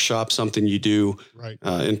a workshop, something you do right.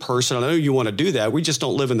 In person. I know you want to do that. We just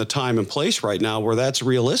don't live in the time and place right now where that's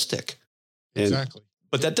realistic. Exactly.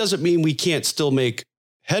 But that doesn't mean we can't still make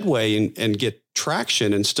headway and get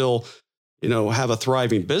traction and still, have a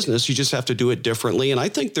thriving business. You just have to do it differently. And I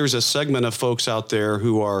think there's a segment of folks out there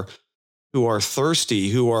who are thirsty,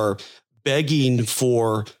 who are begging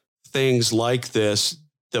for things like this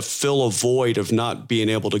to fill a void of not being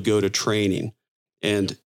able to go to training.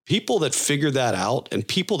 And people that figure that out, and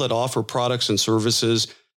people that offer products and services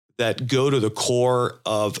that go to the core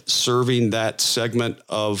of serving that segment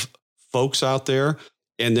of folks out there,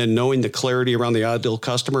 and then knowing the clarity around the ideal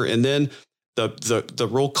customer, and then the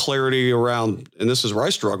real clarity around, and this is where I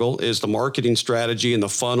struggle, is the marketing strategy and the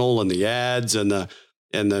funnel and the ads and the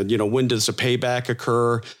when does the payback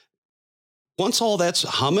occur? Once all that's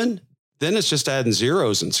humming, then it's just adding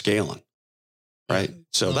zeros and scaling. Right.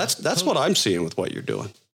 So that's what I'm seeing with what you're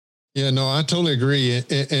doing. Yeah, no, I totally agree.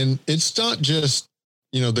 And it's not just,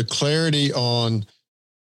 the clarity on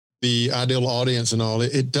the ideal audience and all.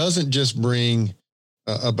 It doesn't just bring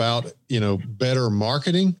about, better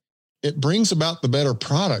marketing. It brings about the better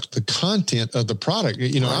product, the content of the product.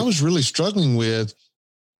 Right. I was really struggling with,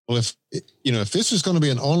 if this is going to be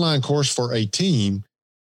an online course for a team,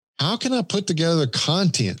 how can I put together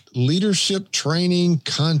content, leadership training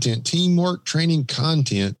content, teamwork training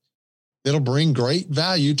content that'll bring great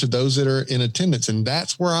value to those that are in attendance? And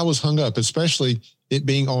that's where I was hung up, especially it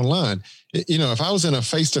being online. If I was in a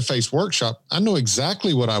face-to-face workshop, I know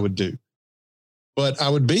exactly what I would do, but I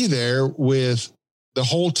would be there with the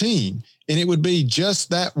whole team, and it would be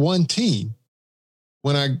just that one team.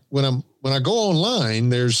 When I go online,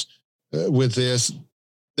 there's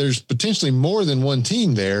potentially more than one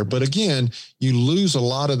team there, but again, you lose a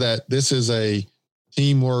lot of that. This is a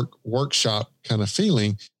teamwork workshop kind of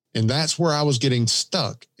feeling. And that's where I was getting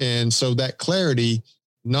stuck. And so that clarity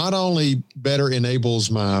not only better enables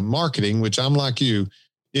my marketing, which I'm like you,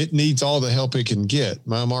 it needs all the help it can get.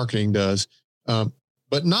 My marketing does.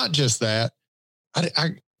 But not just that,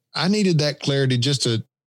 I needed that clarity just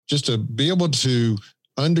to be able to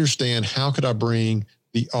understand how could I bring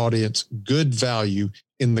the audience good value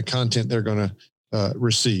in the content they're going to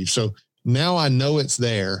receive. So now I know it's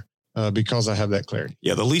there. because I have that clarity.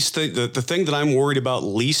 Yeah. The thing that I'm worried about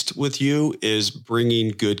least with you is bringing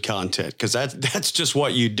good content, because that's just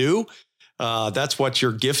what you do. That's what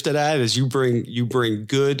you're gifted at, is you bring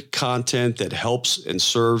good content that helps and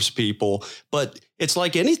serves people. But it's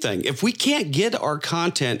like anything. If we can't get our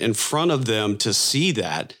content in front of them to see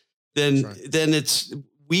that, then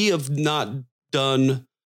we have not done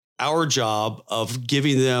our job of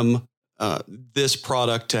giving them this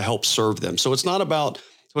product to help serve them. So it's not about,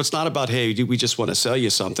 hey, do we just want to sell you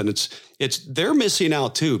something? It's they're missing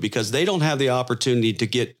out too, because they don't have the opportunity to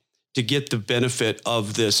get the benefit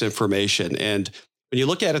of this information. And when you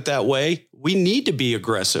look at it that way, we need to be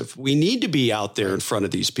aggressive. We need to be out there in front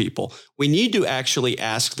of these people. We need to actually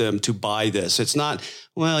ask them to buy this. It's not,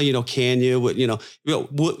 well, can you,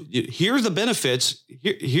 here's the benefits.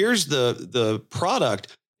 Here's the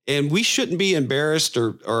product. And we shouldn't be embarrassed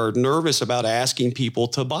or nervous about asking people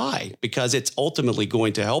to buy, because it's ultimately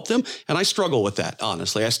going to help them. And I struggle with that,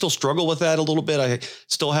 honestly. I still struggle with that a little bit. I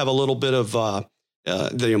still have a little bit of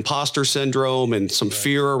the imposter syndrome and some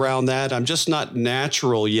fear around that. I'm just not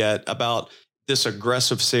natural yet about this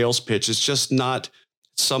aggressive sales pitch. It's just not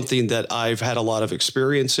something that I've had a lot of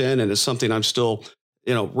experience in. And it's something I'm still,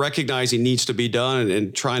 recognizing needs to be done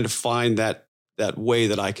and trying to find that way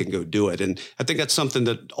that I can go do it. And I think that's something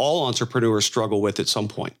that all entrepreneurs struggle with at some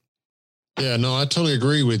point. Yeah, no, I totally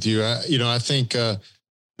agree with you. I think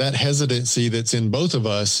that hesitancy that's in both of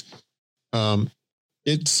us,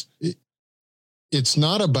 it's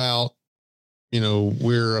not about,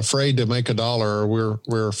 we're afraid to make $1, or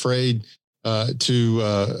we're afraid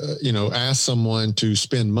to ask someone to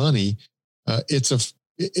spend money. It's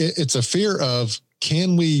a fear of,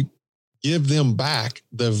 can we give them back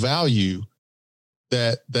the value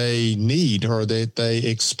that they need, or that they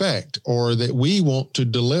expect, or that we want to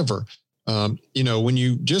deliver? When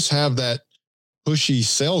you just have that pushy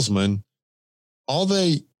salesman, all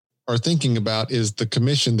they are thinking about is the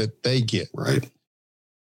commission that they get. Right.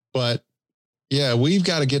 But yeah, we've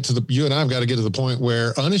got to get to you and I've got to get to the point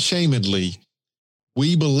where unashamedly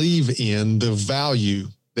we believe in the value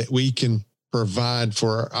that we can provide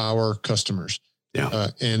for our customers.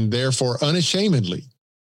 Yeah. And therefore, unashamedly,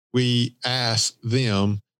 we ask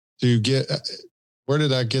them to get, where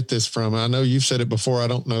did I get this from? I know you've said it before. I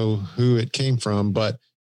don't know who it came from, but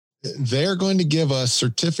they're going to give us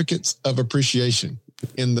certificates of appreciation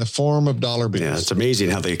in the form of dollar bills. Yeah, it's amazing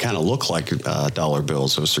how they kind of look like dollar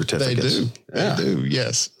bills, those certificates. They do. Yeah. They do.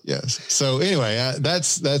 Yes. So anyway,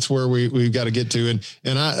 that's where we've got to get to.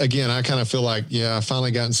 And I kind of feel like, I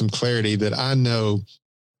finally gotten some clarity that I know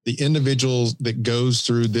the individuals that goes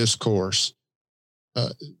through this course,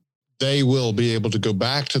 they will be able to go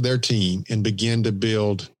back to their team and begin to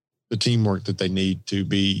build the teamwork that they need to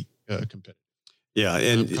be competitive. Yeah.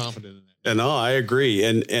 And I'm confident in that. And no, I agree.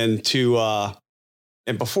 And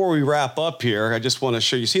before we wrap up here, I just want to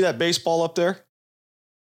show you. See that baseball up there?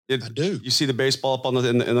 I do. You see the baseball up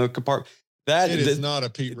in the compartment? That is not a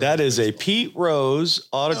Pete Rose. That is baseball. A Pete Rose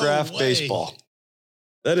autographed baseball.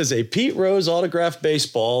 That is a Pete Rose autographed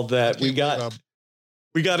baseball that we got.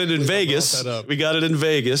 We got it in Vegas. We got it in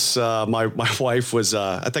Vegas. My wife was,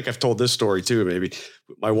 I think I've told this story too, maybe.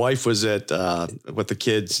 My wife was with the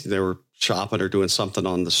kids. They were shopping or doing something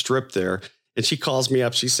on the strip there. And she calls me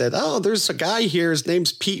up. She said, "Oh, there's a guy here. His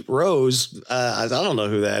name's Pete Rose. I don't know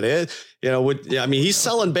who that is. He's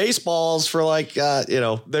selling baseballs for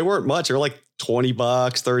they weren't much. They were like $20,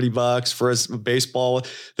 $30 for a baseball.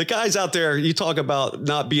 The guys out there, you talk about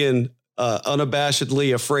not being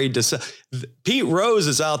unabashedly afraid to sell. Pete Rose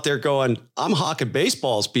is out there going, I'm hawking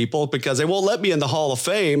baseballs, people, because they won't let me in the Hall of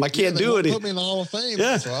Fame. I can't do it. Put me in the Hall of Fame.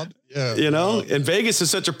 Yeah. And Vegas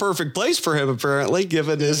is such a perfect place for him, apparently,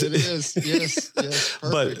 given his. It is. Yes.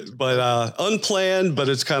 But unplanned, but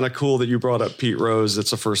it's kind of cool that you brought up Pete Rose.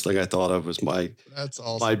 That's the first thing I thought of was that's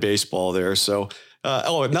awesome. My baseball there. So,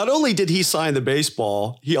 not only did he sign the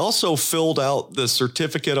baseball, he also filled out the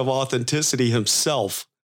certificate of authenticity himself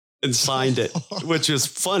and signed it, which is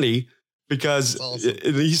funny because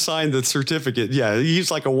awesome. He signed the certificate. Yeah,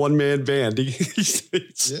 he's like a one-man band. Man. He's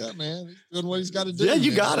doing what he's got to do. Yeah,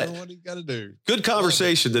 you got it. What he's got to do. Good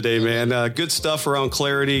conversation today, man. Good stuff around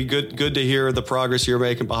clarity. Good to hear the progress you're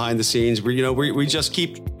making behind the scenes. We just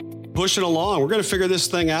keep pushing along. We're going to figure this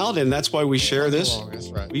thing out, and that's why we share this. That's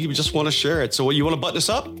right. We just want to share it. So, you want to button us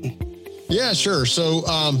up? Yeah, sure. So,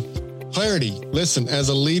 clarity. Listen, as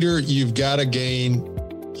a leader, you've got to gain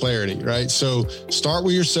clarity, right? So start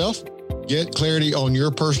with yourself, get clarity on your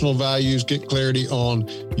personal values, get clarity on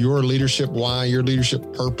your leadership why, your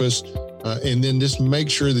leadership purpose, and then just make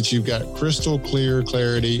sure that you've got crystal clear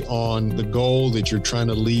clarity on the goal that you're trying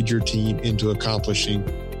to lead your team into accomplishing.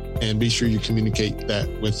 and be sure you communicate that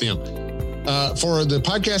with them. For the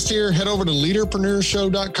podcast here, head over to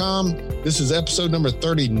leaderpreneurshow.com. This is episode number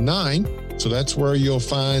 39. So that's where you'll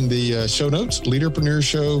find the show notes,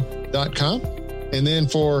 leaderpreneurshow.com. And then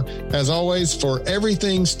as always, for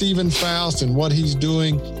everything Stephen Foust and what he's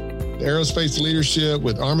doing, aerospace leadership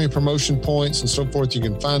with Army promotion points and so forth, you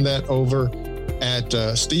can find that over at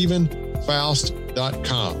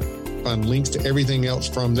stephenfoust.com. Find links to everything else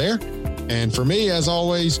from there. And for me, as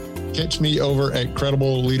always, catch me over at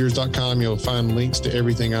credibleleaders.com. You'll find links to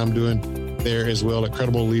everything I'm doing there as well at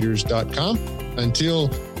credibleleaders.com.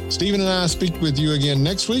 Until Stephen and I speak with you again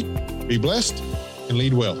next week, be blessed and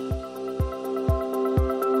lead well.